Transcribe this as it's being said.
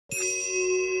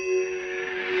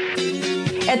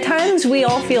At times, we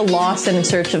all feel lost and in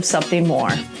search of something more.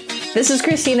 This is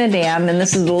Cristina Dan, and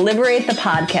this is Liberate the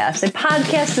podcast, a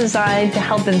podcast designed to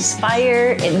help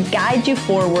inspire and guide you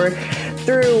forward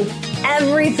through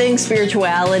everything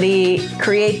spirituality,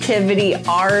 creativity,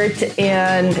 art,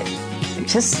 and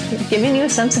just giving you a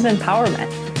sense of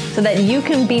empowerment so that you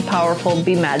can be powerful,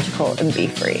 be magical, and be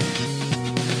free.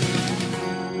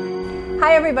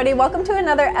 Hi, everybody. Welcome to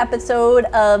another episode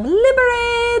of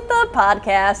Liberate the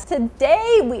podcast.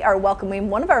 Today, we are welcoming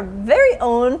one of our very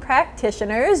own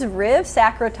practitioners, Riv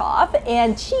Sachartoff,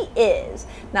 and she is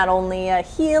not only a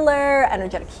healer,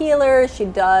 energetic healer, she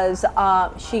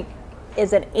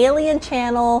is an alien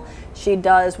channel. She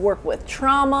does work with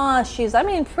trauma. She's,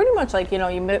 pretty much like,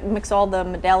 you mix all the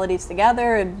modalities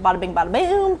together and bada bing, bada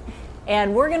boom.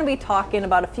 And we're going to be talking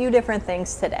about a few different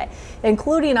things today,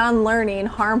 including unlearning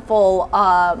harmful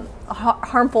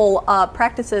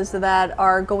practices that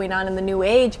are going on in the New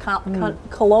Age,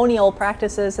 colonial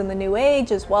practices in the New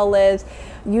Age, as well as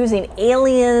using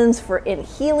aliens in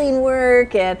healing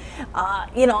work, and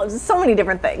so many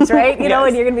different things, right? Yes.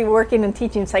 And you're going to be working and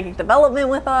teaching psychic development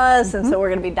with us, and so we're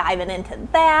going to be diving into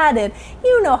that, and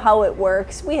you know how it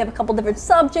works. We have a couple different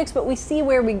subjects, but we see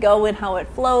where we go and how it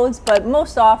flows. But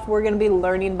most often, we're going to be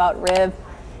learning about Riv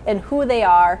and who they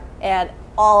are and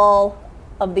all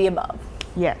of the above.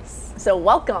 Yes. So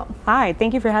welcome. Hi,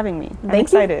 thank you for having me. I'm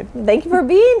excited. Thank you for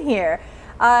being here.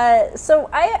 So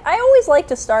I always like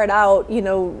to start out,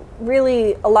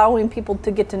 really allowing people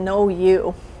to get to know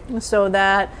you so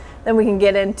that then we can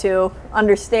get into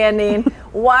understanding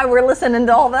why we're listening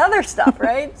to all the other stuff,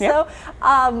 right? Yeah.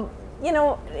 So,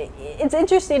 it's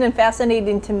interesting and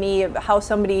fascinating to me how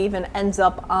somebody even ends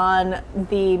up on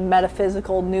the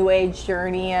metaphysical New Age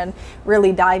journey and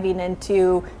really diving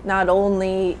into not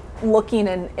only looking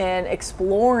and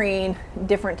exploring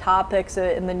different topics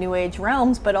in the New Age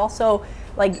realms, but also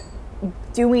like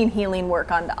doing healing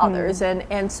work on others.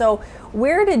 And so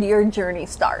where did your journey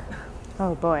start?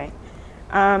 Oh boy.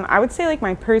 I would say like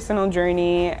my personal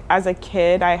journey as a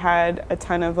kid, I had a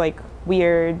ton of like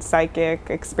weird psychic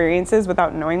experiences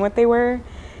without knowing what they were.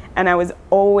 And I was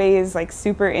always like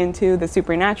super into the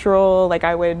supernatural. Like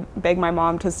I would beg my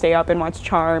mom to stay up and watch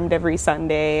Charmed every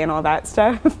Sunday and all that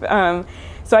stuff.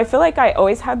 So I feel like I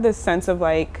always had this sense of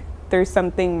like, there's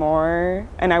something more,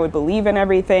 and I would believe in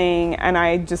everything. And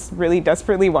I just really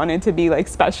desperately wanted to be like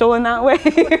special in that way.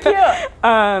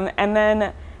 And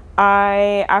then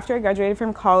after I graduated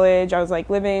from college, I was like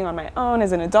living on my own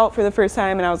as an adult for the first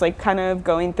time, and I was like kind of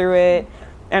going through it,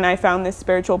 and I found this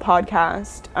spiritual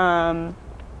podcast,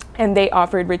 and they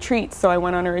offered retreats. So I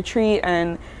went on a retreat,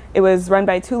 and it was run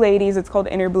by two ladies. It's called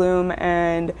Inner Bloom,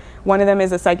 and one of them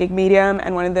is a psychic medium,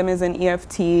 and one of them is an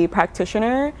EFT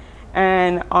practitioner.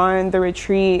 And on the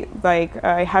retreat, like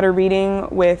I had a reading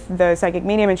with the psychic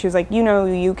medium, and she was like,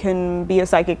 you can be a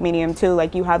psychic medium too.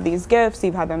 Like you have these gifts,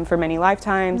 you've had them for many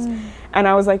lifetimes. And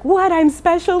I was like, what? I'm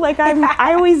special? Like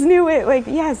I always knew it. Like,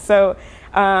 yes. So,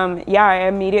 I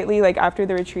immediately, like after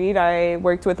the retreat, I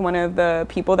worked with one of the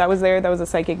people that was there that was a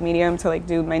psychic medium to like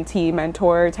do mentee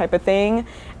mentor type of thing.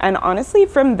 And honestly,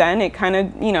 from then it kind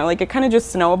of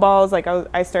just snowballs. Like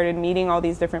I started meeting all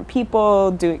these different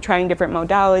people, trying different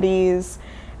modalities.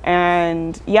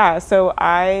 And so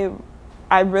I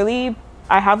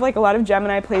have like a lot of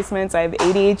Gemini placements. I have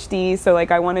ADHD. So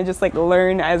like I want to just like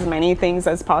learn as many things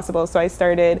as possible. So I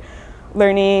started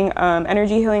learning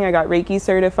energy healing. I got Reiki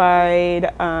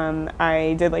certified.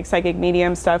 I did like psychic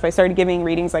medium stuff. I started giving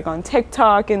readings like on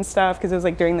TikTok and stuff because it was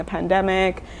like during the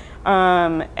pandemic.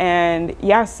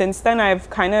 Since then I've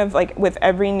kind of like with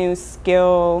every new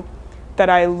skill that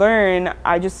I learn,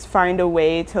 I just find a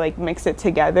way to like mix it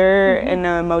together in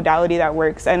a modality that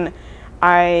works. And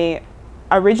I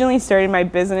originally started my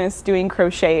business doing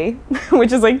crochet,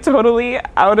 which is like totally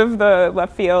out of the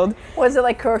left field. Was it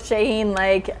like crocheting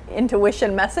like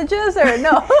intuition messages or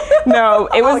no? No,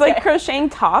 it was like crocheting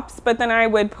tops, but then I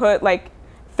would put like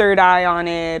third eye on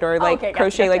it or like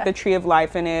crochet like the tree of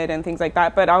life in it and things like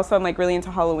that. But also I'm like really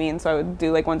into Halloween, so I would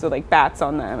do like ones with like bats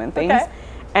on them and things.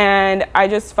 And I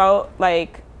just felt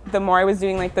like the more I was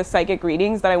doing like the psychic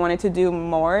readings that I wanted to do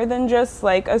more than just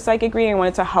like a psychic reading. I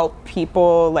wanted to help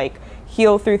people like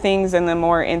heal through things in the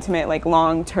more intimate, like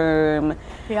long term.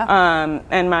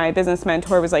 And my business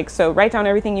mentor was like, so write down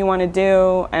everything you want to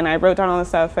do. And I wrote down all the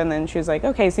stuff, and then she was like,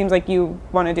 okay, seems like you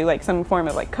want to do like some form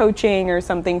of like coaching or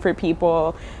something for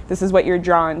people. This is what you're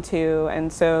drawn to.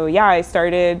 And so I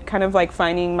started kind of like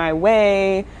finding my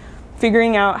way,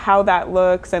 figuring out how that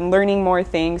looks and learning more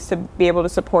things to be able to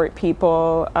support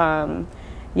people.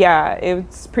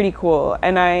 It's pretty cool.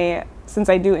 And since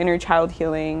I do inner child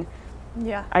healing,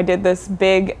 Yeah. I did this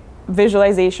big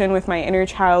visualization with my inner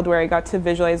child where I got to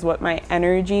visualize what my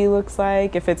energy looks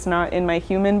like if it's not in my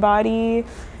human body.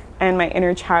 And my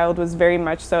inner child was very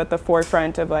much so at the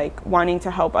forefront of like wanting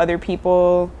to help other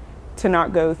people to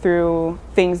not go through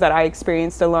things that I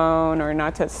experienced alone, or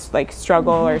not to like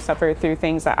struggle or suffer through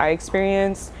things that I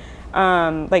experienced.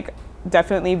 Like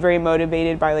definitely very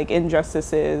motivated by like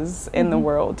injustices in the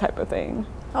world type of thing.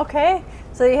 Okay.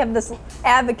 So you have this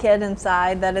advocate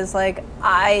inside that is like,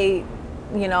 I,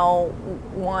 you know,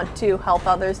 want to help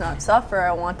others not suffer.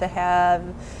 I want to have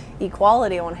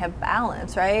equality. I want to have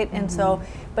balance, right? And so,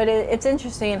 but it's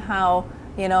interesting how,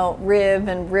 you know, Riv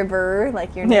and River,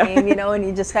 like your name, you know, and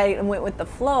you just kind of went with the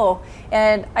flow.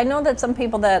 And I know that some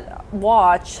people that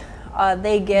watch,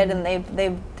 they get and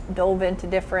they've dove into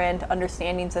different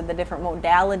understandings of the different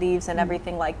modalities and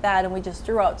everything like that. And we just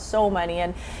threw out so many.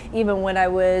 And even when I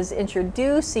was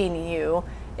introducing you,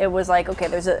 it was like, okay,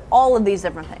 there's all of these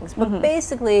different things. But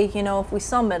basically, you know, if we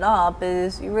sum it up,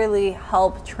 is you really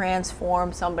help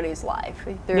transform somebody's life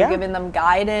through giving them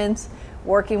guidance,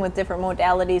 working with different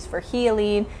modalities for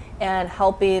healing, and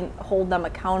helping hold them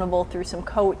accountable through some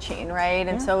coaching, right?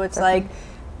 And so it's like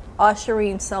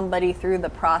ushering somebody through the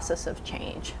process of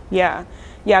change.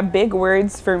 Yeah, big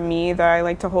words for me that I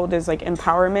like to hold is like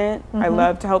empowerment. I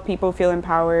love to help people feel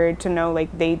empowered, to know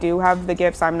like they do have the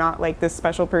gifts. I'm not like this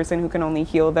special person who can only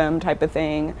heal them type of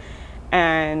thing.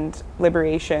 And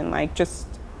liberation, like just,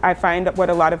 I find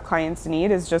what a lot of clients need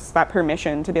is just that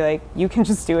permission to be like, you can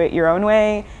just do it your own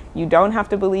way. You don't have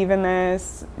to believe in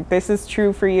this. This is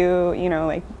true for you, you know,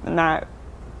 like not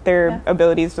their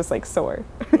abilities just like soar.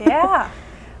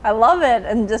 I love it.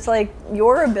 And just like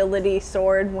your ability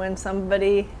soared when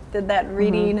somebody did that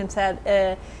reading and sat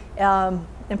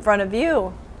in front of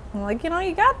you. I'm like, you know,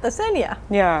 you got this in you.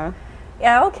 Yeah,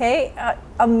 okay.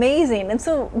 Amazing. And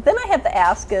so then I have to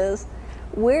ask is,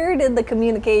 where did the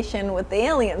communication with the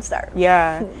alien start?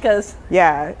 Because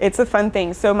it's a fun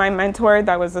thing. So my mentor,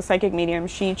 that was a psychic medium,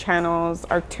 she channels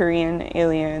Arcturian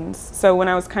aliens. So when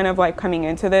I was kind of like coming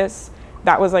into this,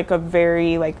 that was like a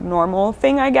very like normal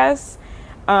thing, I guess.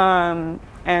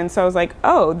 And so I was like,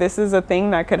 oh, this is a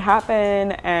thing that could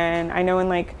happen. And I know in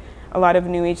like a lot of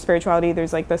New Age spirituality,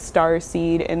 there's like the star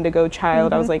seed indigo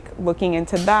child. I was like looking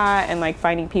into that and like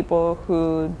finding people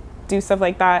who do stuff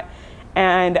like that.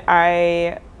 And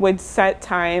I would set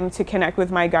time to connect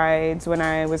with my guides when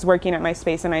I was working at my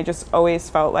space, and I just always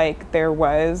felt like there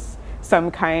was some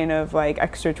kind of like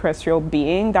extraterrestrial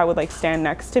being that would like stand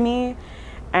next to me.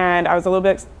 And I was a little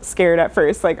bit scared at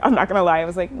first, like I'm not gonna lie, I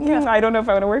was like, I don't know if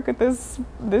I want to work with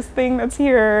this thing that's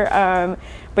here.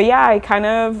 But yeah,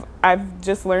 I've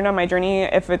just learned on my journey,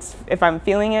 if I'm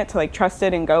feeling it, to like trust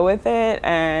it and go with it.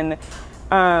 And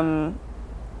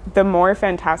the more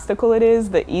fantastical it is,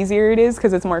 the easier it is,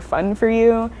 because it's more fun for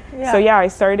you. So yeah, I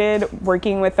started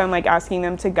working with them, like asking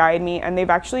them to guide me, and they've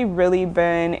actually really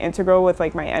been integral with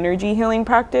like my energy healing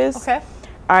practice.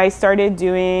 I started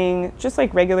doing just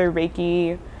like regular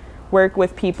Reiki work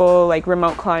with people, like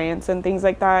remote clients and things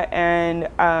like that. And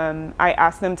I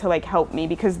asked them to like help me,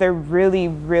 because they're really,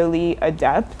 really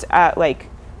adept at like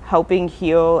helping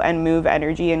heal and move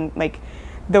energy. And like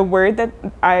the word that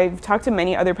I've talked to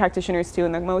many other practitioners too,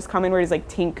 and the most common word is like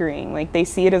tinkering. Like they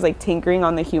see it as like tinkering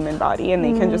on the human body, and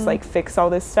they can just like fix all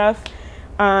this stuff.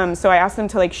 So I asked them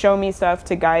to like show me stuff,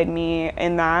 to guide me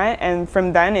in that. And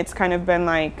from then it's kind of been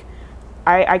like,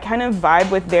 I kind of vibe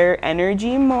with their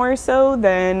energy more so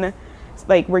than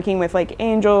like working with like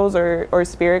angels or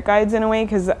spirit guides in a way,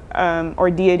 because or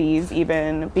deities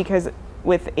even, because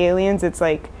with aliens it's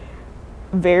like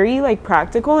very like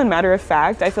practical and matter of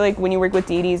fact. I feel like when you work with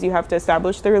deities, you have to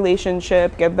establish the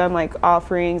relationship, give them like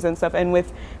offerings and stuff. And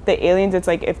with the aliens, it's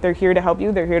like if they're here to help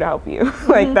you, they're here to help you.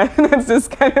 Like that's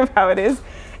just kind of how it is.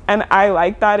 And I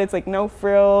like that. It's like no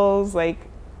frills, like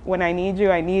when I need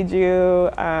you, I need you.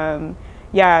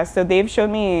 Yeah, so they've showed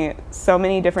me so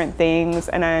many different things,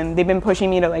 and then they've been pushing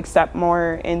me to like step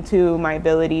more into my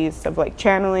abilities of like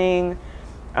channeling,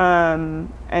 and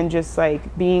just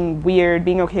like being weird,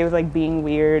 being okay with like being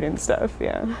weird and stuff.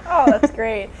 Oh, that's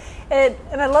great. And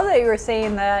I love that you were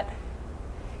saying that,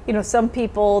 you know, some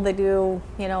people, they do,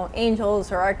 you know,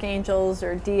 angels or archangels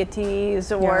or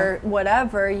deities or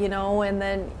whatever, you know, and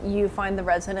then you find the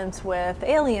resonance with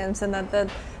aliens, and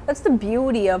that's the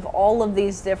beauty of all of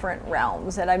these different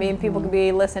realms. And I mean, people could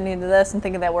be listening to this and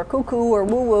thinking that we're cuckoo or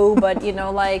woo-woo, but you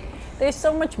know, like there's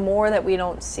so much more that we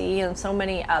don't see, and so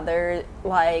many other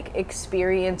like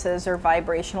experiences or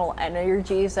vibrational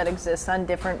energies that exist on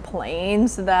different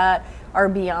planes that are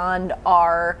beyond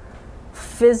our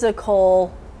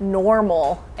physical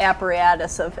normal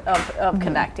apparatus of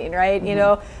connecting, right? You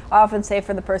know, I often say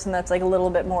for the person that's like a little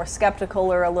bit more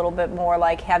skeptical or a little bit more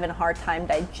like having a hard time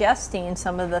digesting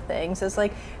some of the things, it's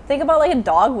like, think about like a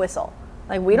dog whistle.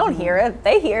 Like, we don't hear it,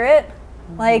 they hear it.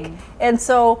 Like, and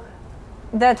so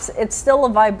it's still a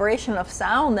vibration of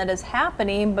sound that is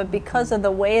happening, but because of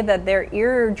the way that their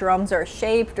eardrums are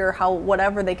shaped or how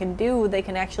whatever they can do, they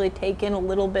can actually take in a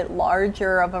little bit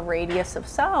larger of a radius of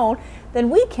sound than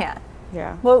we can.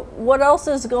 Yeah. But what else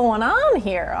is going on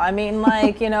here? I mean,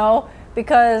 like, you know,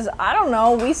 because I don't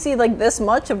know, we see like this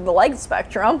much of the light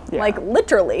spectrum, like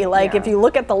literally, like if you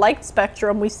look at the light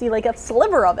spectrum, we see like a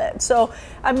sliver of it. So,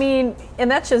 I mean,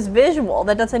 and that's just visual,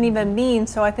 that doesn't even mean,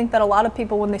 so I think that a lot of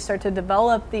people, when they start to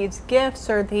develop these gifts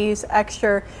or these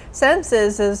extra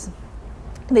senses, is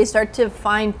they start to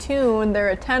fine tune their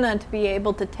antenna to be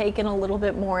able to take in a little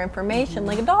bit more information,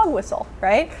 like a dog whistle,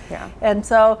 right? Yeah. And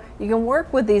so you can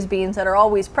work with these beings that are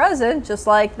always present, just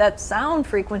like that sound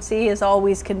frequency is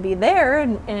always can be there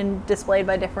and displayed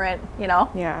by different, you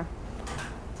know? Yeah.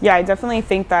 Yeah, I definitely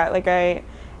think that, like,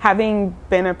 having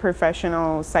been a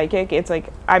professional psychic, it's like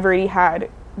I've already had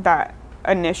that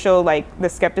initial, like, the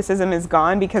skepticism is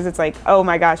gone, because it's like, oh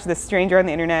my gosh, this stranger on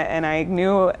the internet, and I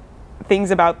knew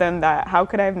things about them that, how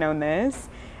could I have known this?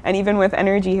 And even with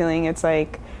energy healing, it's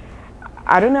like,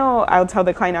 I don't know, I'll tell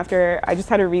the client after, I just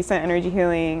had a recent energy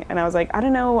healing, and I was like, I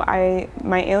don't know,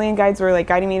 my alien guides were like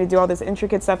guiding me to do all this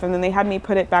intricate stuff, and then they had me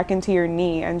put it back into your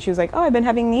knee, and she was like, oh, I've been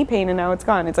having knee pain and now it's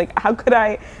gone. It's like, how could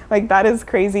I, like, that is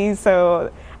crazy.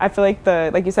 So I feel like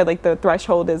like you said, like the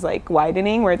threshold is like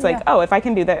widening, where it's like, oh, if I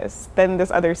can do this, then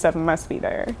this other stuff must be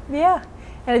there. Yeah.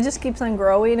 And it just keeps on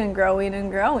growing and growing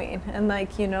and growing. And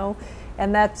like, you know,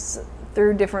 and that's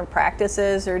through different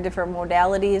practices or different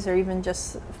modalities, or even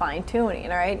just fine tuning,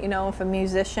 right? You know, if a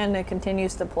musician that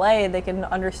continues to play, they can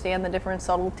understand the different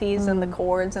subtleties and the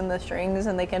chords and the strings,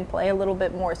 and they can play a little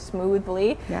bit more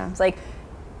smoothly. Yeah. It's like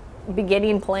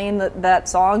beginning playing that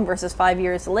song versus 5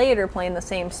 years later playing the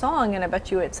same song, and I bet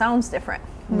you it sounds different,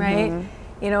 right?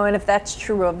 You know, and if that's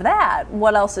true of that,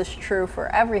 what else is true for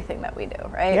everything that we do,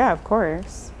 right? Yeah, of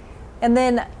course. And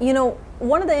then, you know,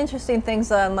 one of the interesting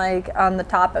things on the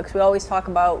topics, we always talk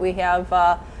about, we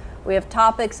have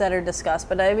topics that are discussed,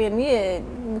 but I mean,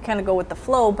 we kind of go with the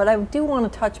flow, but I do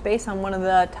want to touch base on one of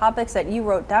the topics that you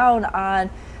wrote down on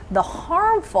the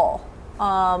harmful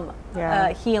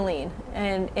healing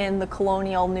and in the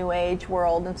colonial new age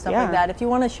world and stuff like that. If you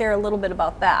want to share a little bit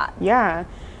about that. Yeah.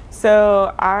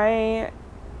 So I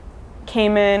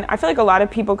came in, I feel like a lot of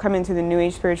people come into the new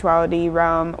age spirituality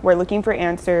realm, we're looking for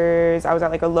answers. I was at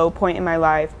like a low point in my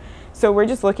life, so we're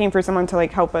just looking for someone to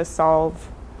like help us solve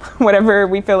whatever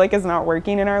we feel like is not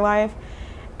working in our life.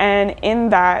 And in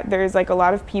that, there's like a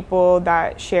lot of people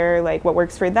that share like what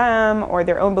works for them or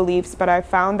their own beliefs, but I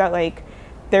found that like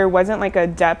there wasn't like a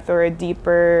depth or a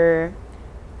deeper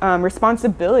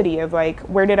responsibility of like,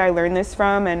 where did I learn this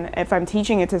from? And if I'm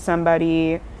teaching it to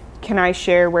somebody, can I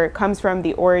share where it comes from,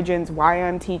 the origins, why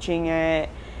I'm teaching it?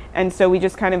 And so we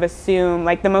just kind of assume,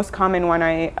 like the most common one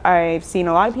I've seen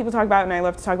a lot of people talk about, and I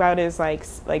love to talk about, is like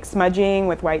smudging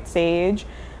with white sage.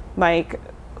 Like,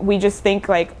 we just think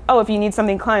like, oh, if you need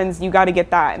something cleansed, you got to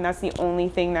get that, and that's the only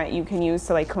thing that you can use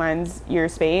to like cleanse your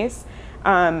space.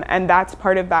 And that's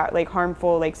part of that like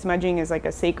harmful, like smudging is like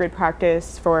a sacred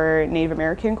practice for Native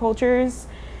American cultures.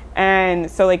 And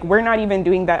so like we're not even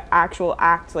doing that actual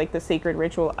act, like the sacred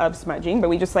ritual of smudging, but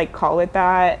we just like call it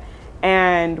that.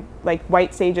 And like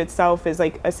white sage itself is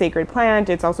like a sacred plant.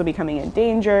 It's also becoming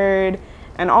endangered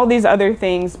and all these other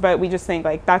things, but we just think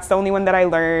like that's the only one that I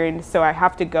learned, so I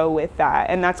have to go with that.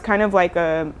 And that's kind of like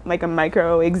a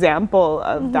micro example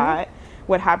of that,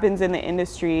 what happens in the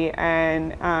industry.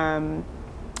 And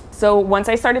so once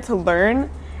I started to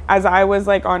learn, as I was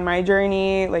like on my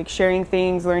journey, like sharing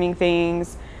things, learning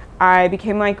things, I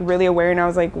became like really aware, and I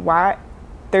was like, what?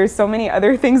 There's so many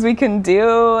other things we can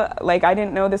do. Like, I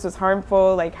didn't know this was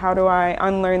harmful. Like, how do I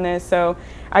unlearn this? So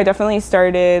I definitely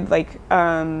started like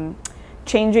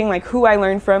changing like who I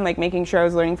learned from, like making sure I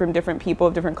was learning from different people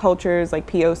of different cultures, like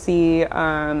POC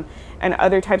and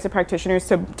other types of practitioners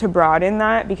to broaden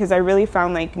that, because I really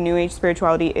found like New Age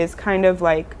spirituality is kind of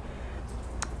like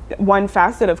one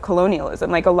facet of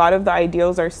colonialism. Like a lot of the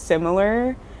ideals are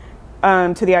similar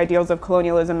to the ideals of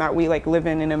colonialism that we like live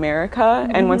in America.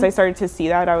 And once I started to see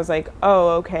that, I was like, oh,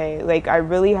 okay, like I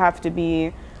really have to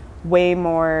be way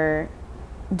more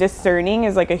discerning,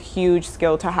 is like a huge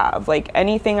skill to have. Like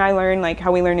anything I learn, like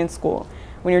how we learn in school,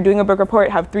 when you're doing a book report,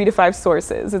 have 3 to 5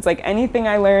 sources. It's like anything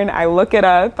I learn, I look it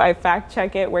up, I fact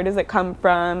check it, where does it come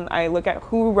from, I look at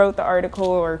who wrote the article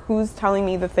or who's telling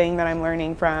me the thing that I'm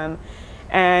learning from.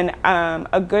 And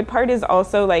a good part is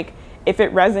also like, if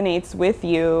it resonates with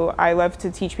you, I love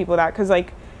to teach people that, because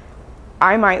like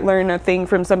I might learn a thing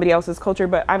from somebody else's culture,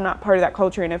 but I'm not part of that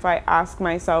culture. And if I ask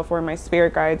myself or my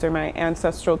spirit guides or my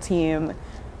ancestral team,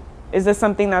 is this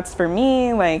something that's for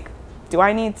me? Like, do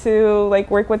I need to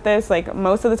like work with this? Like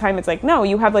most of the time it's like, no,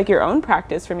 you have like your own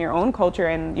practice from your own culture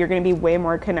and you're going to be way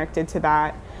more connected to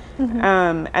that.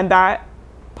 And that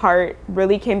part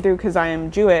really came through because I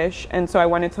am Jewish. And so I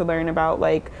wanted to learn about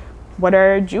like, what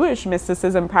are Jewish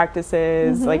mysticism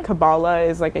practices? Like Kabbalah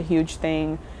is like a huge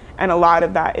thing. And a lot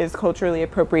of that is culturally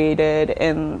appropriated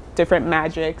in different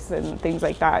magics and things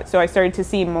like that. So I started to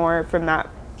see more from that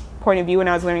point of view when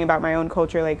I was learning about my own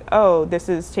culture, like, oh, this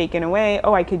is taken away.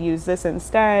 Oh, I could use this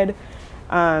instead.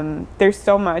 There's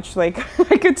so much, like,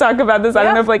 I could talk about this. I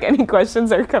don't know if like any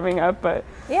questions are coming up, but.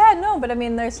 Yeah, no, but I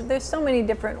mean, there's so many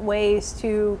different ways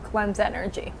to cleanse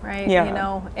energy, right? Yeah. You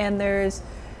know, and there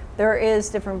is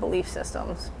different belief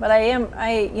systems, but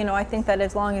I think that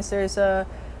as long as there's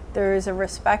a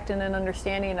respect and an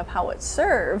understanding of how it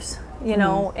serves, you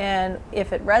know, and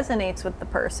if it resonates with the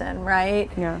person, right?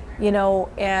 Yeah. You know,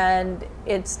 and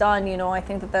it's done, you know, I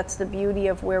think that that's the beauty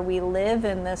of where we live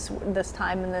in this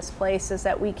time and this place, is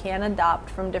that we can adopt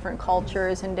from different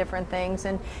cultures and different things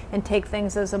and take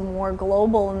things as a more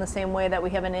global, in the same way that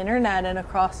we have an internet and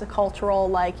across the cultural,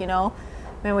 like, you know,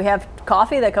 I mean, we have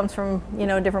coffee that comes from, you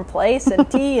know, a different place, and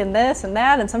tea and this and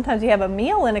that, and sometimes you have a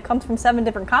meal and it comes from 7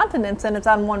 different continents and it's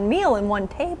on one meal and one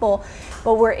table,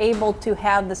 but we're able to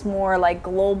have this more like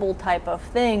global type of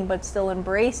thing, but still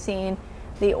embracing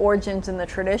the origins and the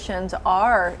traditions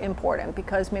are important,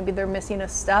 because maybe they're missing a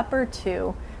step or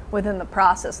two within the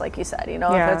process, like you said, you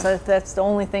know, if that's the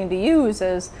only thing to use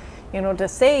is, you know, to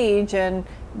sage, and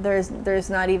there's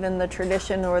not even the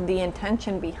tradition or the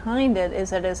intention behind it.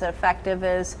 Is it as effective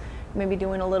as maybe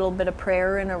doing a little bit of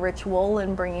prayer and a ritual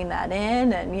and bringing that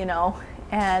in, and, you know,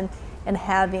 and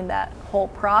having that whole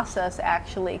process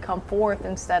actually come forth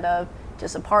instead of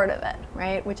just a part of it,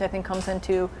 right? Which I think comes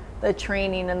into the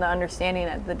training and the understanding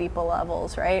at the deeper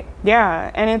levels, right?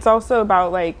 Yeah, and it's also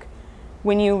about like,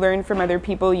 when you learn from other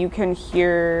people, you can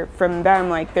hear from them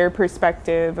like their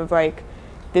perspective of like,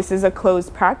 this is a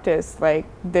closed practice. Like,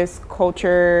 this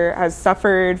culture has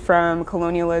suffered from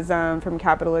colonialism, from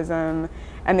capitalism,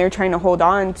 and they're trying to hold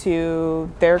on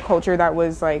to their culture that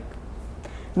was like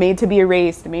made to be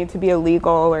erased, made to be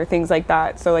illegal, or things like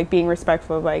that. So like being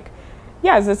respectful of like,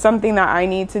 yeah, is this something that I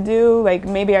need to do? Like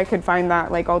maybe I could find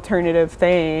that like alternative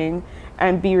thing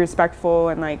and be respectful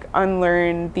and like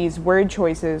unlearn these word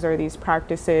choices or these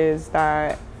practices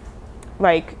that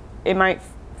like it might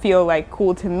feel like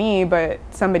cool to me, but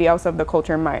somebody else of the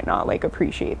culture might not like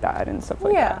appreciate that and stuff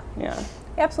like that. Yeah,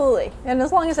 absolutely. And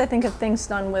as long as I think of things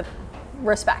done with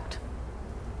respect,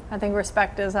 I think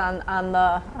respect is on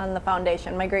the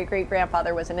foundation. My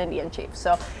great-great-grandfather was an Indian chief,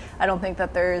 so I don't think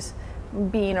that there's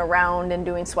being around and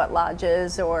doing sweat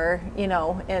lodges or, you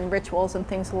know, and rituals and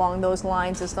things along those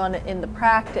lines is done in the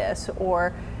practice,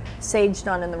 or sage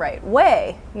done in the right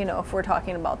way, you know, if we're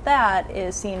talking about that,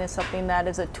 is seen as something that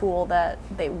is a tool that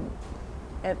they,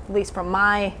 at least from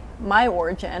my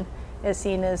origin, is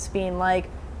seen as being like,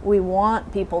 we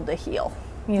want people to heal,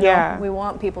 you know, we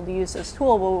want people to use this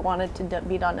tool, but we want it to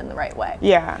be done in the right way.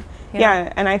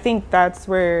 And I think that's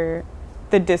where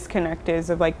the disconnect is,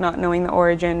 of like not knowing the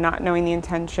origin, not knowing the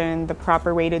intention, the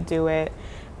proper way to do it.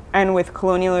 And with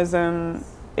colonialism,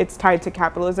 it's tied to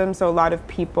capitalism, so a lot of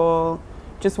people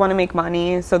just want to make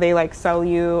money, so they like sell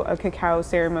you a cacao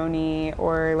ceremony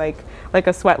or like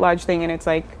a sweat lodge thing, and it's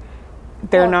like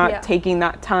they're not taking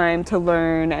that time to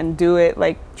learn and do it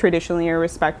like traditionally or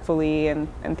respectfully and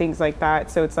things like that.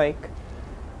 So it's like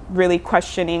really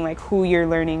questioning like who you're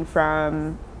learning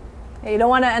from. You don't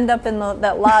want to end up in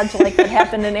that lodge like that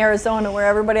happened in Arizona where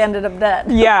everybody ended up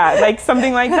dead. Yeah, like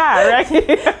something like that,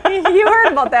 right? You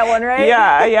heard about that one, right?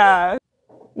 Yeah.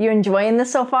 You enjoying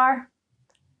this so far?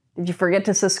 Did you forget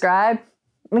to subscribe?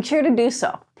 Make sure to do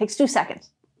so. It takes 2 seconds.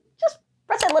 Just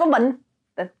press that little button,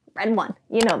 the red one.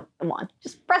 You know the one.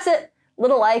 Just press it,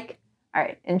 little like. All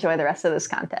right, enjoy the rest of this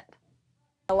content.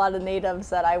 A lot of natives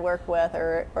that I work with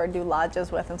or do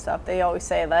lodges with and stuff, they always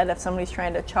say that if somebody's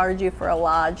trying to charge you for a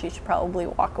lodge, you should probably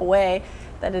walk away,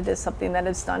 that it is something that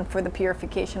is done for the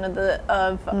purification of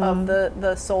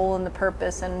the soul and the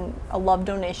purpose, and a love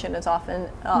donation is often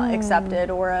accepted,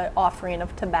 or an offering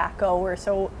of tobacco or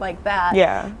so like that.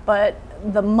 Yeah. But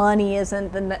the money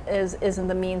isn't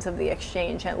the means of the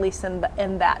exchange, at least in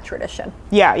that tradition.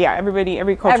 Yeah.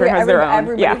 Every culture has their own.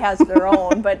 Everybody has their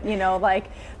own, but you know, like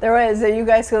there was, you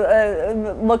guys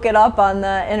could look it up on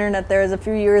the internet. There was a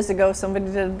few years ago, somebody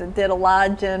did a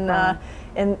lodge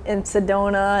in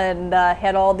Sedona and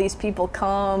had all these people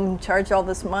come, charged all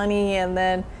this money, and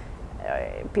then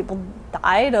people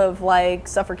died of like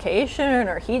suffocation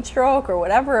or heat stroke or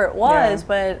whatever it was.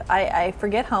 But I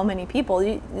forget how many people.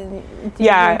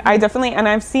 I definitely, and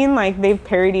I've seen like they've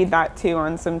parodied that too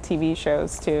on some TV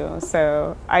shows too.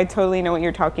 So I totally know what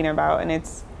you're talking about,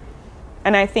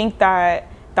 and I think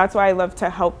that's why I love to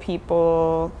help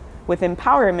people with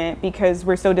empowerment, because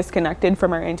we're so disconnected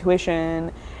from our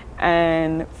intuition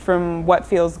and from what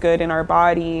feels good in our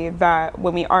body, that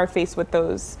when we are faced with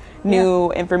those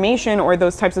new information or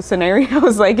those types of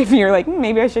scenarios, like if you're like,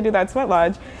 maybe I should do that sweat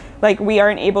lodge, like we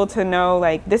aren't able to know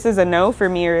like this is a no for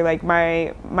me, or like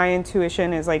my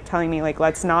intuition is like telling me like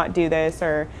let's not do this,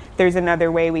 or there's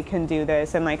another way we can do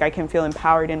this, and like I can feel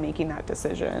empowered in making that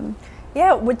decision.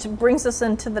 Yeah, which brings us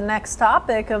into the next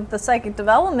topic of the psychic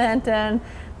development and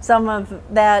some of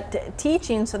that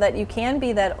teaching, so that you can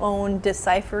be that own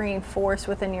deciphering force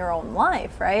within your own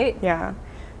life, right? Yeah.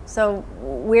 So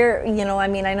we're, I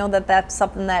mean, I know that that's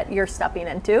something that you're stepping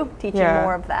into, teaching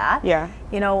more of that. Yeah.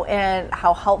 And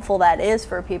how helpful that is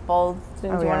for people. Do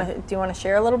you want to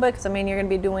share a little bit? Because I mean, you're going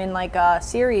to be doing like a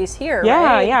series here,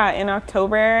 right? Yeah, in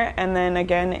October, and then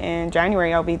again in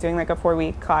January, I'll be doing like a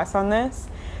 4-week class on this.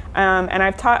 And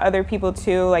I've taught other people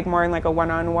too, like more in like a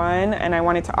one-on-one, and I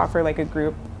wanted to offer like a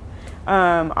group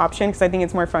option, because I think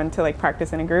it's more fun to like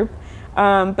practice in a group.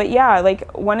 But yeah,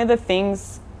 like one of the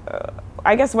things,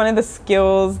 I guess one of the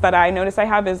skills that I notice I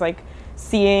have is like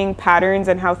seeing patterns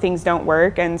and how things don't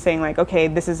work, and saying like, okay,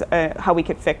 this is how we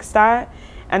could fix that.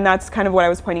 And that's kind of what I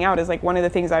was pointing out, is like one of the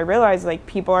things I realized, like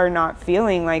people are not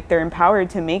feeling like they're empowered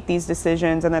to make these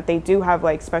decisions, and that they do have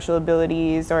like special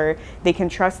abilities, or they can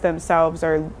trust themselves,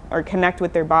 or connect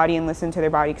with their body and listen to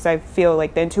their body. Because I feel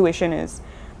like the intuition is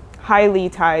highly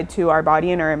tied to our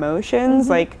body and our emotions.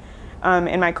 Like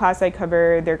in my class I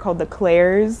cover, they're called the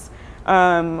clairs,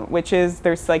 which is,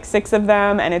 there's like 6 of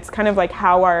them, and it's kind of like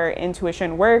how our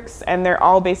intuition works, and they're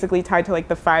all basically tied to like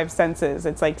the 5 senses.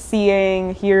 It's like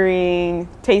seeing, hearing,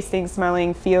 tasting,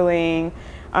 smelling, feeling,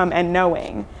 and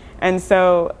knowing. And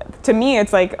so to me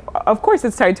it's like, of course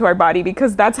it's tied to our body,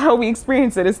 because that's how we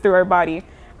experience it, is through our body.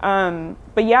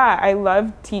 But yeah, I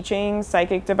love teaching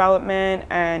psychic development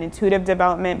and intuitive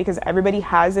development, because everybody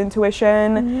has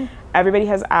intuition, everybody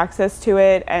has access to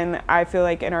it, and I feel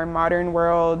like in our modern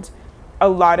world, a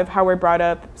lot of how we're brought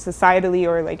up societally,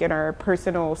 or like in our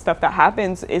personal stuff that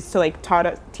happens, is to like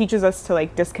teaches us to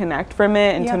like disconnect from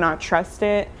it and to not trust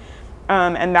it.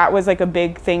 And that was like a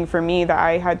big thing for me that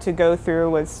I had to go through,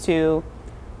 was to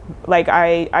like,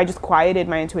 I just quieted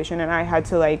my intuition, and I had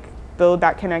to like build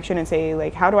that connection and say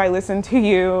like, how do I listen to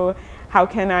you? How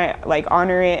can I like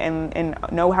honor it and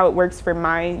know how it works for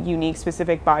my unique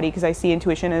specific body? Because I see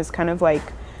intuition as kind of like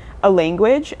a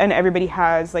language, and everybody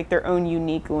has like their own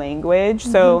unique language.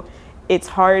 So it's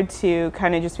hard to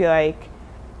kind of just be like,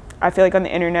 I feel like on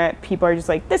the internet people are just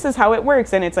like, this is how it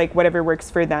works, and it's like whatever works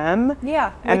for them.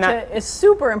 Yeah, and that is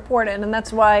super important, and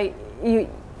that's why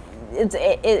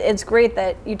it's great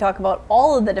that you talk about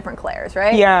all of the different clairs,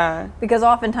 right? Yeah. Because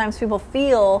oftentimes people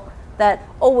feel that,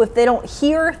 oh, if they don't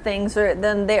hear things, or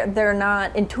then they're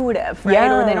not intuitive,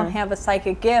 right? Or they don't have a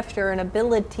psychic gift or an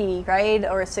ability, right?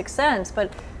 Or a sixth sense.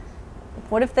 But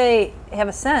what if they have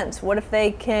a sense? What if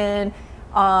they can,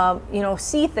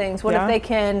 see things? What if they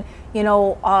can,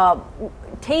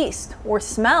 taste or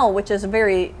smell, which is a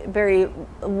very, very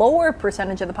lower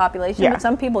percentage of the population, but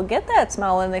some people get that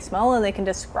smell, and they smell and they can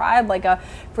describe like a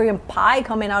freaking pie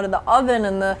coming out of the oven,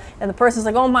 and the person's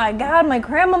like, oh my God, my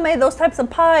grandma made those types of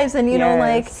pies, and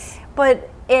but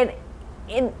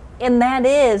that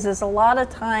is a lot of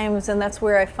times, and that's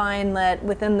where I find that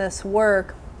within this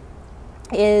work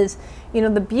is,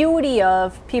 the beauty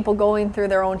of people going through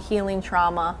their own healing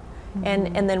trauma,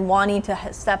 and then wanting to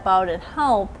step out and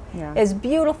help is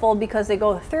beautiful, because they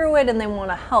go through it and they want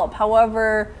to help.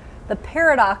 However, the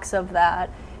paradox of that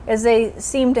is they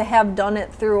seem to have done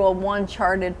it through a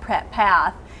one-charted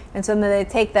path, and so then they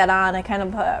take that on. I kind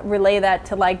of relay that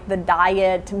to like the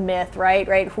diet myth,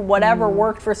 right? Whatever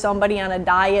worked for somebody on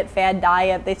a fad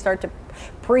diet, they start to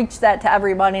preach that to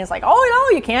everybody. It's like, oh,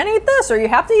 no, you can't eat this, or you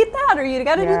have to eat that, or you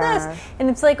got to do this. And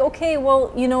it's like, okay,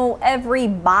 well, every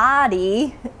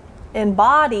body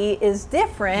is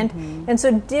different, and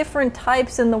so different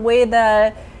types in the way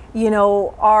that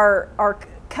our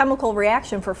chemical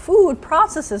reaction for food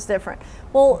process is different.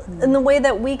 Well, in the way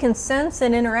that we can sense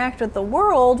and interact with the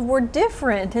world, we're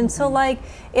different. And so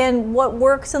and what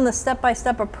works in the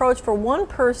step-by-step approach for one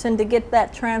person to get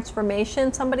that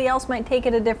transformation, somebody else might take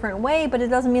it a different way, but it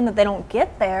doesn't mean that they don't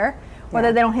get there. or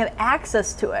that they don't have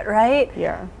access to it, right?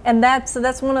 Yeah. And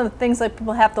that's one of the things that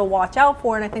people have to watch out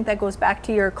for, and I think that goes back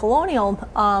to your colonial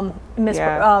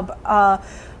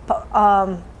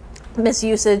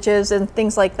misusages and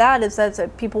things like that, is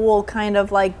that people will kind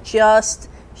of like just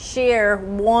share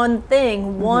one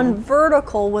thing, one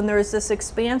vertical, when there's this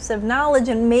expansive knowledge,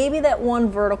 and maybe that one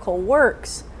vertical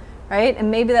works, right? And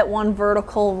maybe that one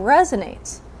vertical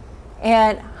resonates.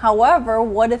 And however,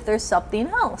 what if there's something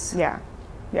else? Yeah,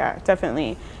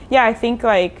 definitely. Yeah, I think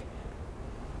like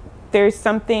there's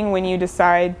something when you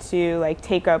decide to like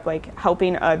take up like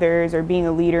helping others or being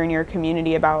a leader in your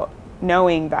community, about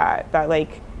knowing that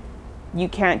like you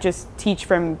can't just teach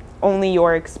from only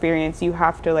your experience. You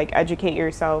have to like educate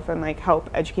yourself and like help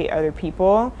educate other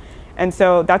people. And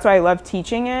so that's why I love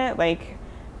teaching it. Like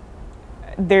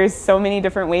there's so many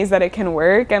different ways that it can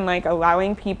work, and like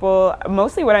allowing people,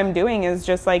 mostly what I'm doing is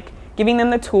just like giving them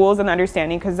the tools and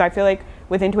understanding, because I feel like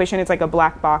with intuition it's like a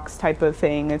black box type of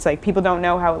thing. It's like people don't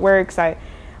know how it works. I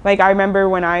remember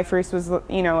when I first was,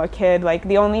 a kid, like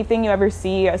the only thing you ever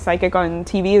see a psychic on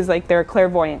TV is like they're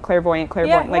clairvoyant.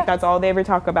 Yeah. Like that's all they ever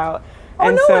talk about. Oh,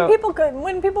 and no, so,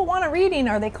 when people want a reading,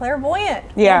 are they clairvoyant?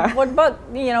 Yeah. What about,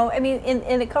 I mean,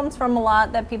 and it comes from a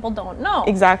lot that people don't know.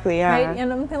 Exactly, yeah. Right?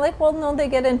 And I'm like, well, no, they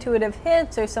get intuitive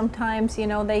hits, or sometimes,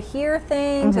 they hear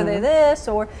things, or they this,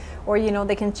 or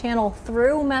they can channel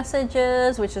through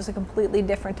messages, which is a completely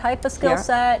different type of skill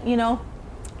set,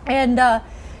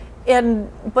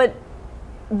 but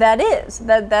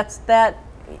that's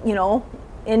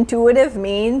intuitive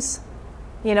means,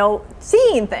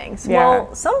 seeing things. Yeah.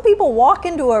 Well, some people walk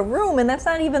into a room and that's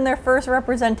not even their first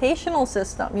representational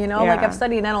system, like I've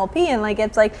studied NLP, and like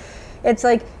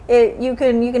you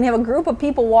can have a group of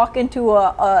people walk into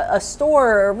a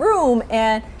store or a room,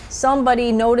 and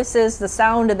somebody notices the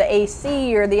sound of the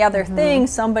AC or the other thing.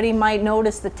 Somebody might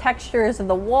notice the textures of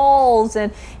the walls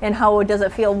and how does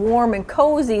it feel warm and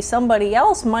cozy. Somebody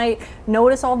else might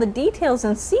notice all the details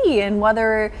and see, and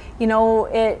whether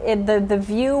the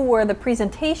view or the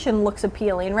presentation looks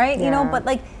appealing, right? But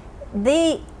like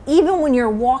even when you're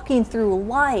walking through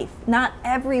life, not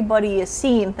everybody is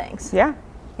seeing things.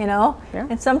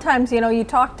 And sometimes, you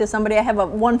talk to somebody. I have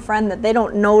one friend that they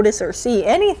don't notice or see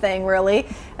anything really,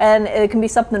 and it can be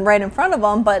something right in front of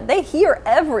them, but they hear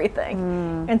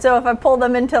everything. And so if I pull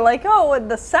them into like,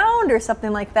 the sound or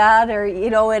something like that, or,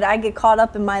 and I get caught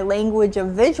up in my language of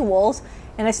visuals,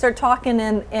 and I start talking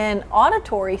in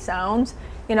auditory sounds,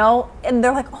 and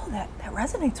they're like, oh, that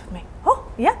resonates with me. Oh,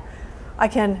 yeah.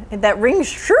 That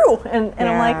rings true. And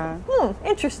I'm like,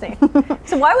 interesting.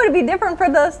 So why would it be different for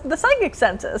the psychic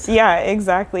senses? Yeah,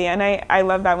 exactly. And I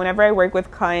love that. Whenever I work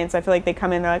with clients, I feel like they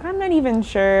come in, they're like, I'm not even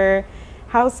sure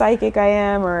how psychic I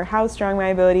am or how strong my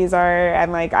abilities are.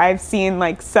 And like, I've seen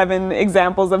like 7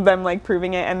 examples of them like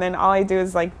proving it. And then all I do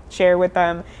is like share with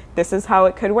them, this is how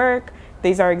it could work.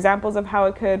 These are examples of how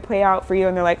it could play out for you.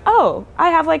 And they're like, oh, I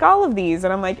have like all of these.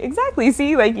 And I'm like, exactly.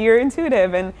 See, like you're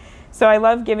intuitive. And so I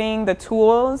love giving the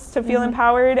tools to feel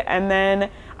empowered. And then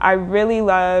I really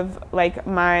love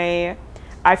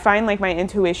I find like my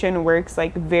intuition works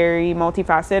like very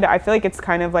multifaceted. I feel like it's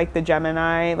kind of like the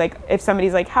Gemini. Like if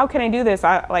somebody's like, how can I do this?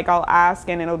 I'll ask,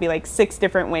 and it'll be like 6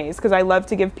 different ways, because I love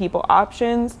to give people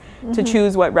options to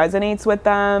choose what resonates with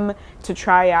them, to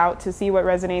try out, to see what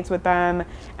resonates with them.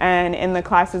 And in the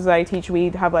classes that I teach, we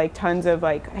have like tons of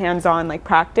like hands-on like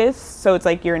practice. So it's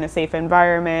like you're in a safe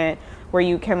environment where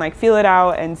you can like feel it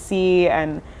out and see.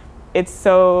 And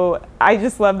I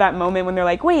just love that moment when they're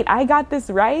like, wait, I got this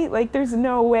right? Like there's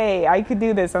no way I could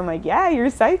do this. I'm like, yeah, you're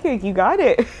psychic, you got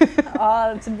it.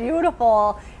 Oh, it's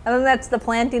beautiful. And then that's the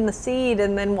planting the seed,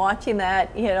 and then watching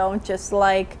that, just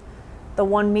like the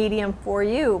one medium for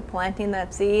you, planting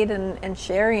that seed and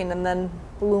sharing, and then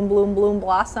bloom, bloom, bloom,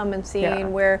 blossom, and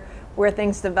seeing where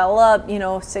things develop,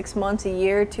 6 months, a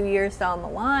year, 2 years down the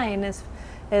line, as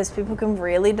people can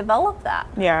really develop that.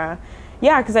 Yeah,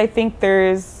 because I think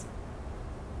there's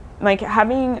like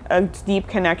having a deep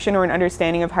connection or an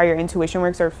understanding of how your intuition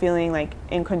works, or feeling like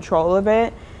in control of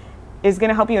it, is going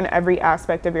to help you in every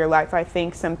aspect of your life. I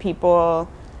think some people,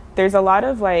 there's a lot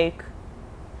of like,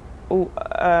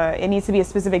 it needs to be a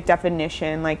specific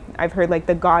definition. Like I've heard like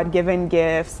the God-given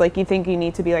gifts, like you think you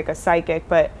need to be like a psychic,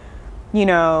 but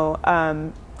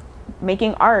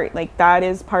making art, like that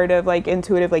is part of like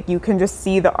intuitive. Like you can just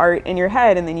see the art in your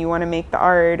head, and then you want to make the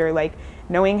art, or like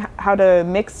knowing how to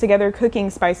mix together cooking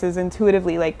spices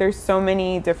intuitively. Like there's so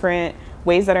many different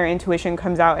ways that our intuition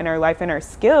comes out in our life and our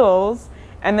skills.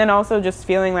 And then also just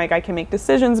feeling like I can make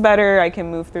decisions better, I can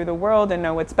move through the world and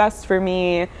know what's best for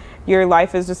me. Your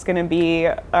life is just going to be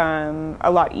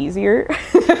a lot easier.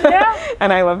 Yeah.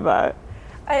 And I love that.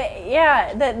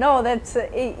 That's,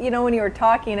 when you were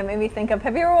talking, it made me think of,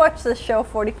 have you ever watched the show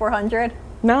 4400?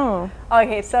 No.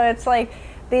 Okay, so it's like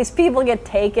these people get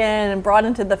taken and brought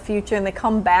into the future, and they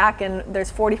come back, and there's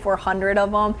 4,400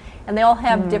 of them, and they all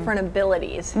have different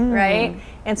abilities, right?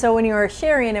 And so when you were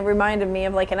sharing, it reminded me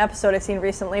of like an episode I've seen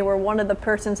recently where one of the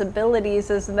person's abilities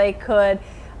is they could,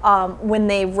 when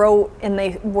they wrote and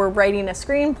they were writing a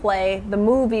screenplay, the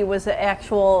movie was the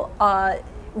actual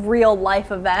real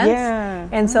life events,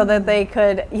 and so that they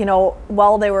could,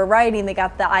 while they were writing, they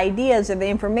got the ideas or the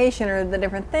information or the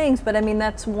different things. But I mean,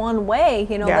 that's one way,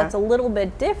 that's a little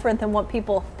bit different than what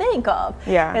people think of.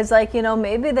 It's like,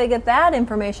 maybe they get that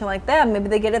information like that, maybe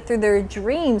they get it through their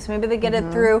dreams, maybe they get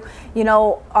it through,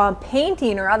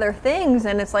 painting or other things,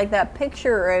 and it's like that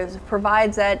picture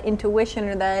provides that intuition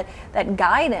or that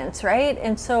guidance, right?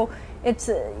 And so it's,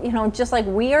 just like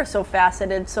we are so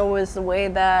faceted, so is the way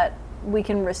that we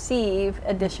can receive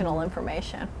additional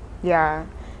information. Yeah,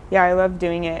 I love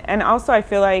doing it. And also I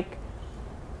feel like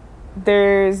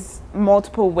there's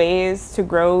multiple ways to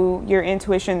grow your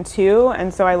intuition too,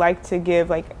 and so I like to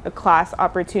give like a class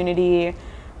opportunity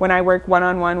when I work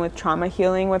one-on-one with trauma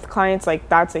healing with clients. Like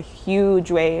that's a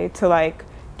huge way to like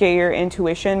get your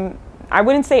intuition. I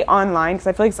wouldn't say online because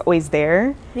I feel like it's always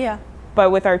there,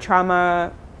 but with our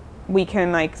trauma we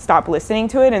can like stop listening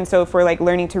to it. And so if we're like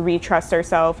learning to retrust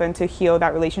ourselves and to heal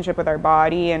that relationship with our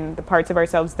body and the parts of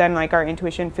ourselves, then like our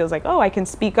intuition feels like, oh, I can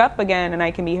speak up again and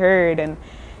I can be heard. And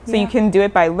so you can do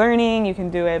it by learning, you can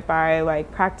do it by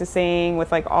like practicing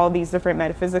with like all these different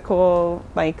metaphysical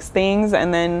like things,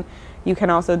 and then you can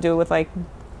also do it with like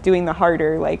doing the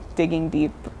harder, like digging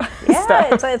deep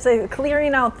stuff. It's like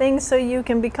clearing out things so you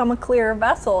can become a clearer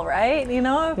vessel, right?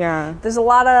 There's a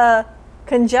lot of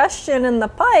congestion in the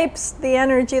pipes, the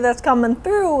energy that's coming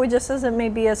through just isn't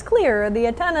maybe as clear. The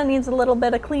antenna needs a little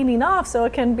bit of cleaning off so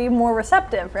it can be more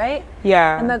receptive, right?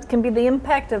 And that can be the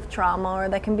impact of trauma, or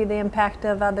that can be the impact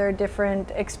of other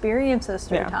different experiences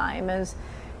through time, as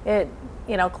it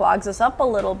clogs us up a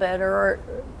little bit or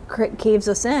caves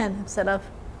us in instead of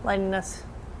letting us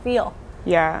feel.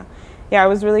 It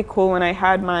was really cool when I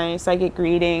had my psychic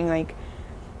reading. Like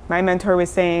my mentor was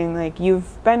saying, like,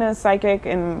 you've been a psychic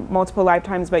in multiple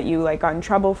lifetimes, but you like got in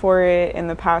trouble for it in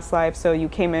the past life, so you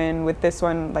came in with this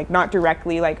one, like not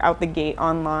directly like out the gate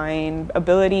online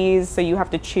abilities, so you have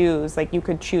to choose. Like you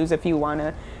could choose if you want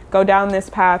to go down this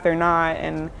path or not.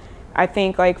 And I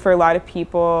think like for a lot of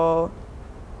people,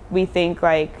 we think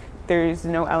like there's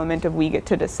no element of we get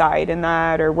to decide in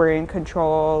that, or we're in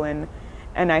control. And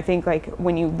I think like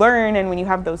when you learn and when you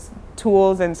have those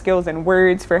tools and skills and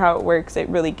words for how it works, it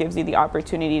really gives you the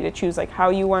opportunity to choose like how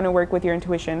you want to work with your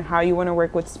intuition, how you want to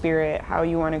work with spirit, how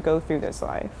you want to go through this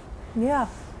life.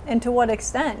 And to what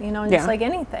extent, just like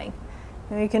anything.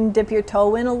 You can dip your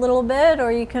toe in a little bit,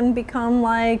 or you can become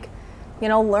like,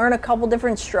 learn a couple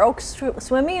different strokes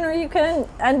swimming, or you can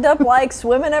end up like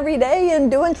swimming every day and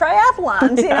doing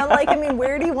triathlons,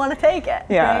 where do you want to take it?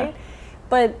 Right?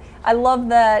 But I love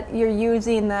that you're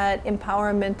using that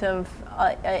empowerment of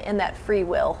and that free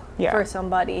will for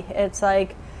somebody. It's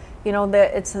like,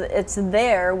 it's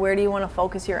there. Where do you want to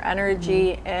focus your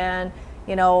energy? And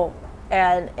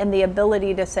and the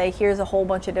ability to say, here's a whole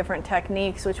bunch of different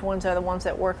techniques. Which ones are the ones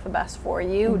that work the best for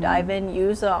you? Dive in,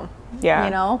 use them.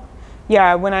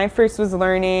 When I first was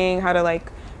learning how to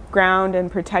like ground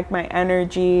and protect my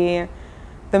energy,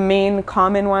 the main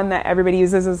common one that everybody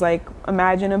uses is like,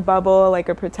 imagine a bubble, like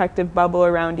a protective bubble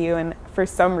around you. And for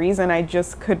some reason, I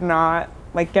just could not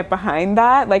like get behind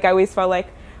that. Like I always felt like,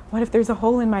 what if there's a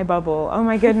hole in my bubble? Oh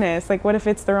my goodness. Like what if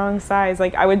it's the wrong size?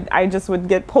 Like I just would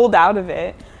get pulled out of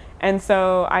it. And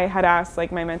so I had asked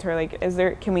like my mentor, like,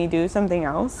 can we do something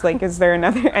else? Like, is there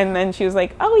another? And then she was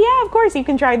like, oh yeah, of course you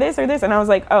can try this or this. And I was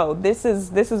like, oh, this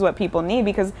is what people need,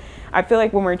 because I feel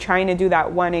like when we're trying to do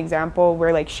that one example,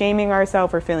 we're like shaming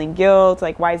ourselves or feeling guilt,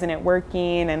 like why isn't it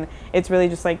working? And it's really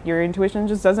just like your intuition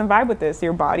just doesn't vibe with this.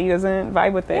 Your body doesn't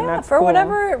vibe with it. And that's for cool.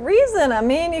 Whatever reason. I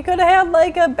mean, you could have had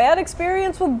like a bad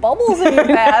experience with bubbles in your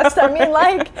past. I mean,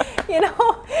 like, it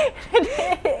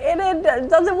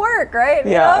doesn't work,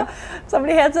 right?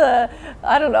 Somebody has a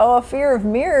fear of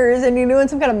mirrors, and you're doing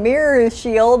some kind of mirror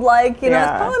shield, like, it's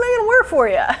probably not gonna work for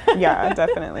you. Yeah,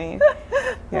 definitely.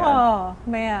 Oh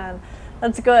man,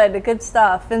 that's good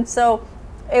stuff. And so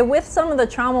with some of the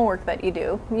trauma work that you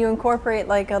do, you incorporate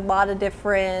like a lot of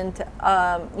different,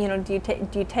 do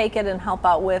you take it and help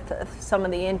out with some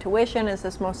of the intuition? Is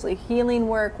this mostly healing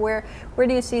work? Where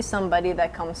do you see somebody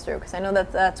that comes through? Because I know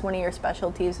that's one of your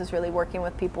specialties, is really working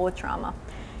with people with trauma.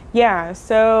 Yeah,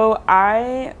 so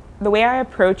the way I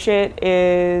approach it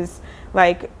is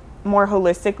like more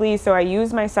holistically. So I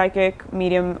use my psychic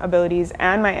medium abilities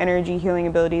and my energy healing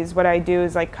abilities. What I do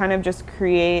is like kind of just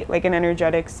create like an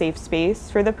energetic safe space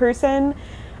for the person.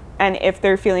 And if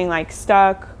they're feeling like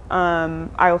stuck,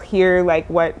 I'll hear like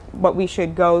where we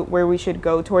should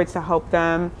go towards to help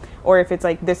them. Or if it's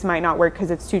like, this might not work because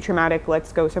it's too traumatic,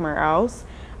 let's go somewhere else.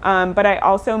 But I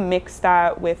also mix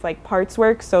that with like parts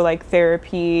work. So like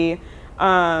therapy,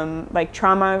 like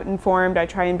trauma informed. I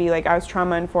try and be like as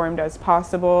trauma informed as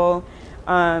possible.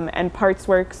 And parts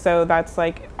work. So that's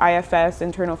like IFS,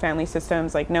 internal family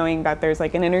systems, like knowing that there's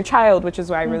like an inner child, which is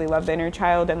why I really love the inner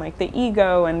child, and like the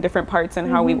ego and different parts and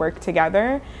how we work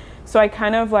together. So I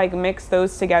kind of like mix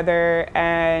those together,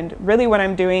 and really what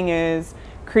I'm doing is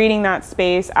creating that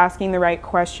space, asking the right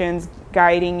questions,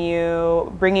 guiding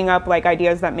you, bringing up like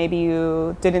ideas that maybe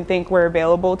you didn't think were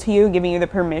available to you, giving you the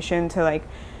permission to like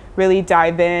really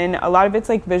dive in. A lot of it's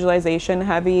like visualization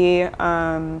heavy,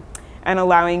 and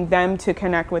allowing them to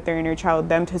connect with their inner child,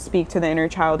 them to speak to the inner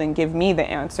child and give me the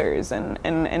answers, and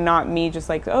not me just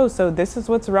like, oh, so this is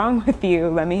what's wrong with you,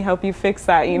 let me help you fix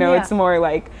that. You know, it's more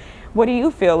like, what do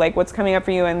you feel like, what's coming up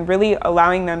for you, and really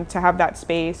allowing them to have that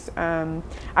space.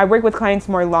 I work with clients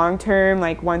more long-term,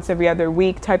 like once every other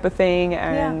week type of thing,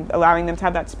 and allowing them to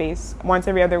have that space once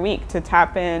every other week to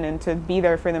tap in and to be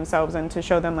there for themselves and to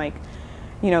show them like,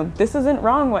 you know, this isn't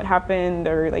wrong what happened,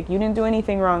 or like you didn't do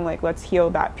anything wrong, like let's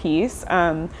heal that piece.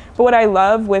 But what I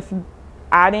love with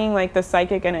adding like the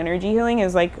psychic and energy healing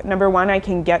is like, number one, I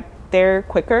can get there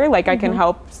quicker, like I can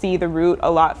help see the root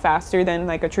a lot faster than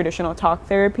like a traditional talk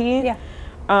therapy.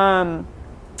 And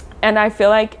I feel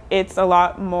like it's a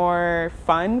lot more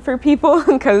fun for people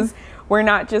because we're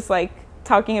not just like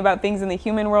talking about things in the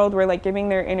human world, we're like giving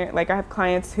their inner, like I have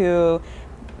clients who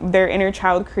their inner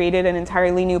child created an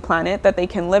entirely new planet that they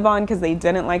can live on because they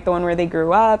didn't like the one where they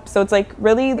grew up. So it's like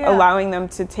really allowing them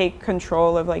to take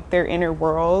control of like their inner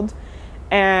world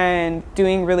and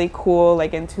doing really cool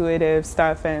like intuitive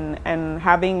stuff, and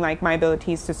having like my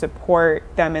abilities to support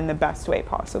them in the best way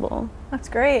possible. That's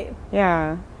great.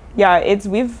 Yeah,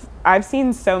 I've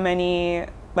seen so many,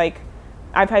 like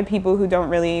I've had people who don't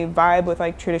really vibe with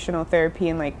like traditional therapy,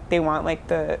 and like they want like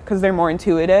because they're more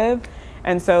intuitive.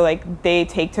 And so like they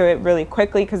take to it really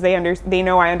quickly because they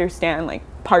know I understand like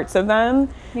parts of them.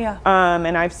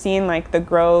 And I've seen like the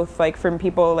growth like from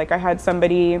people. Like I had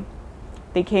somebody,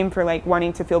 they came for like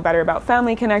wanting to feel better about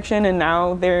family connection, and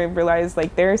now they realize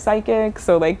like they're psychic,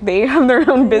 so like they have their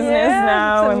own business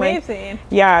now. It's amazing. And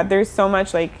like there's so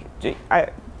much like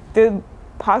the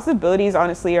possibilities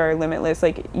honestly are limitless.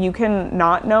 Like you can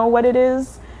not know what it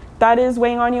is that is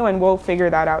weighing on you, and we'll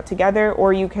figure that out together,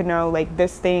 or you can know like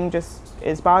this thing just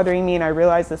is bothering me and I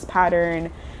realize this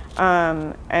pattern,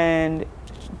 and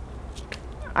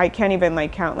I can't even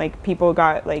like count like people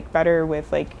got like better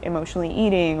with like emotionally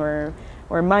eating or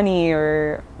money,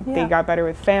 or they got better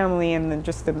with family, and then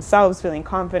just themselves feeling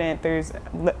confident. There's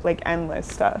like endless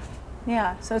stuff.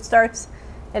 So it starts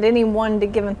at any one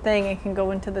given thing, it can go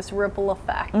into this ripple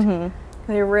effect.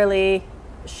 You're really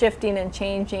shifting and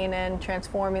changing and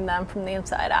transforming them from the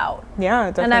inside out.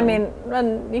 Definitely. And I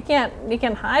mean, you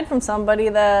can't hide from somebody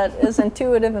that is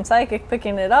intuitive and psychic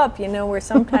picking it up, you know, where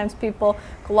sometimes people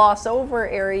gloss over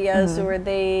areas where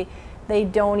they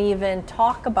don't even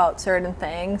talk about certain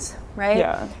things,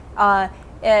 right?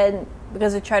 And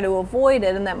because they try to avoid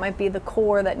it, and that might be the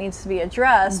core that needs to be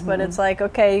addressed, but it's like,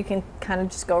 okay, you can kind of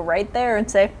just go right there and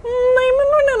say,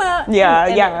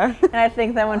 and I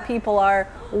think that when people are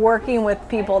working with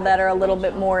people that are a little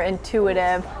bit more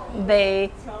intuitive, they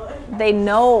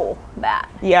know that.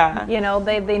 You know,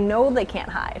 they know they can't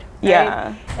hide.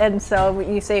 Right? And so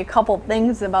you say a couple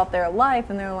things about their life,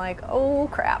 and they're like, oh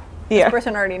crap. This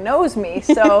person already knows me,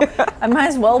 so I might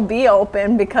as well be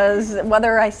open, because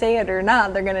whether I say it or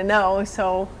not, they're gonna know.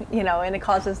 So, you know, and it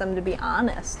causes them to be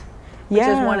honest, which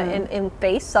is one, and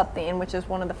face something, which is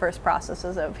one of the first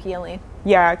processes of healing.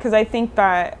 Because I think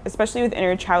that, especially with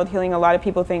inner child healing, a lot of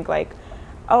people think like,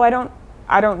 oh, I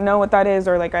don't know what that is,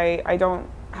 or like I don't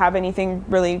have anything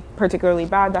really particularly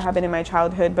bad that happened in my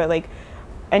childhood, but like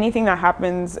anything that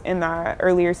happens in the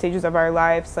earlier stages of our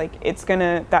lives, like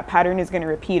that pattern is gonna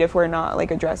repeat if we're not like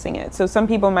addressing it. So some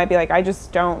people might be like, I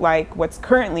just don't like what's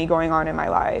currently going on in my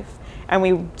life, and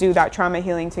we do that trauma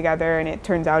healing together, and it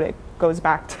turns out it goes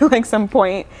back to like some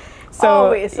point. So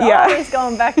always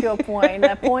going back to a point.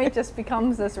 That point just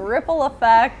becomes this ripple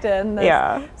effect, and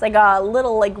it's like a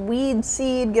little like weed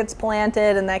seed gets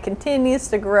planted, and that continues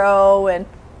to grow, and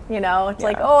you know, it's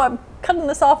like, oh, I'm cutting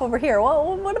this off over here.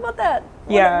 Well, what about that?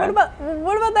 What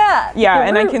about that?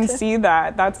 And I can see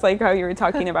that. That's like how you were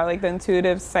talking about, like the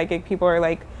intuitive psychic people are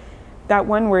like, that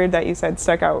one word that you said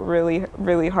stuck out really,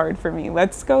 really hard for me.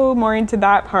 Let's go more into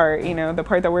that part, you know, the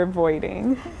part that we're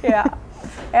avoiding. Yeah,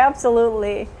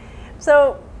 absolutely.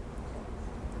 So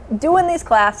doing these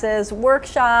classes,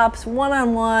 workshops,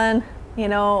 one-on-one, you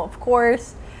know, of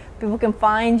course, people can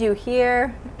find you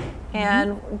here.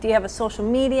 And do you have a social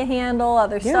media handle,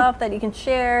 other stuff that you can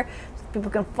share so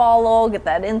people can follow, get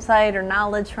that insight or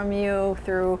knowledge from you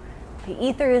through the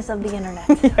ethers of the internet?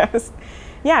 Yes.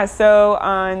 Yeah, so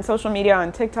on social media,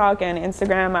 on TikTok and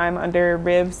Instagram, I'm under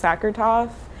Sachartoff.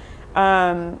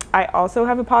 I also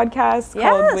have a podcast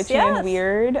called Witchy and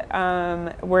Weird.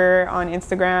 We're on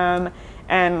Instagram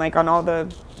and like on all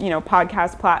the, you know,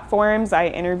 podcast platforms. I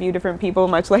interview different people,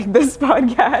 much like this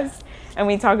podcast, and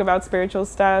we talk about spiritual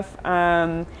stuff.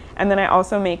 And then I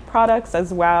also make products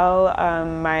as well.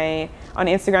 On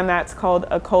Instagram, that's called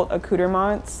Occult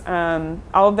Accouterments.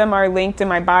 All of them are linked in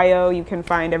my bio. You can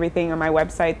find everything on my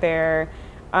website there.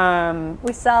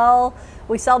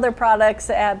 We sell their products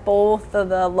at both of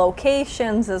the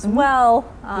locations as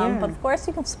well. But of course,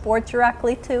 you can support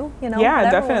directly too. You know. Yeah,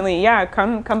 definitely. Yeah,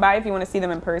 come by if you want to see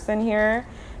them in person here.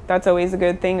 That's always a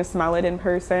good thing to smell it in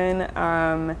person.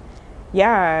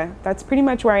 Yeah, that's pretty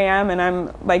much where I am, and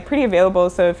I'm like pretty available.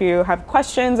 So if you have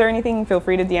questions or anything, feel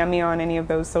free to DM me on any of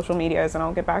those social medias, and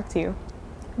I'll get back to you.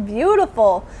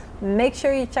 Beautiful. Make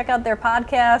sure you check out their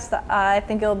podcast. I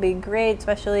think it'll be great,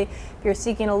 especially if you're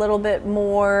seeking a little bit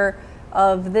more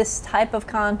of this type of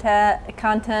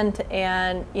content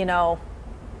and, you know,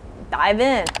 dive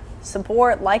in,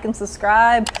 support, like, and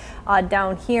subscribe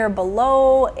down here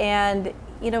below. And,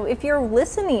 you know, if you're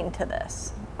listening to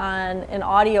this on an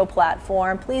audio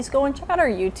platform, please go and check out our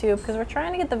YouTube, because we're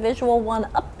trying to get the visual one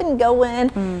up and going.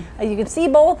 You can see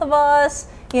both of us,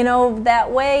 you know,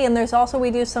 that way. And there's also, we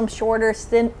do some shorter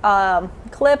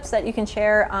clips that you can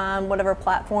share on whatever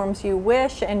platforms you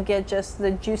wish and get just the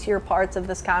juicier parts of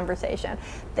this conversation.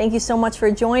 Thank you so much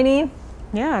for joining.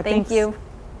 Yeah, thank you.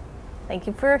 Thank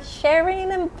you for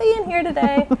sharing and being here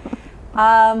today.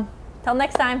 Till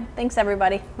next time, thanks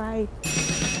everybody. Bye.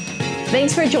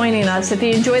 Thanks for joining us. If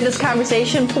you enjoyed this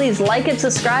conversation, please like it,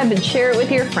 subscribe, and share it with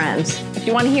your friends. If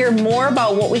you want to hear more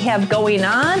about what we have going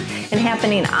on and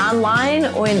happening online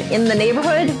or in the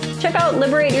neighborhood, check out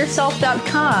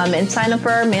liberateyourself.com and sign up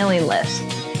for our mailing list.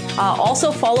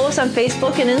 Also follow us on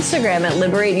Facebook and Instagram at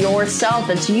Liberate Yourself.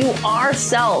 It's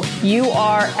YouRself,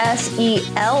 URSELF.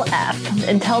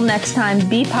 Until next time,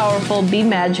 be powerful, be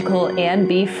magical, and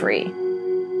be free.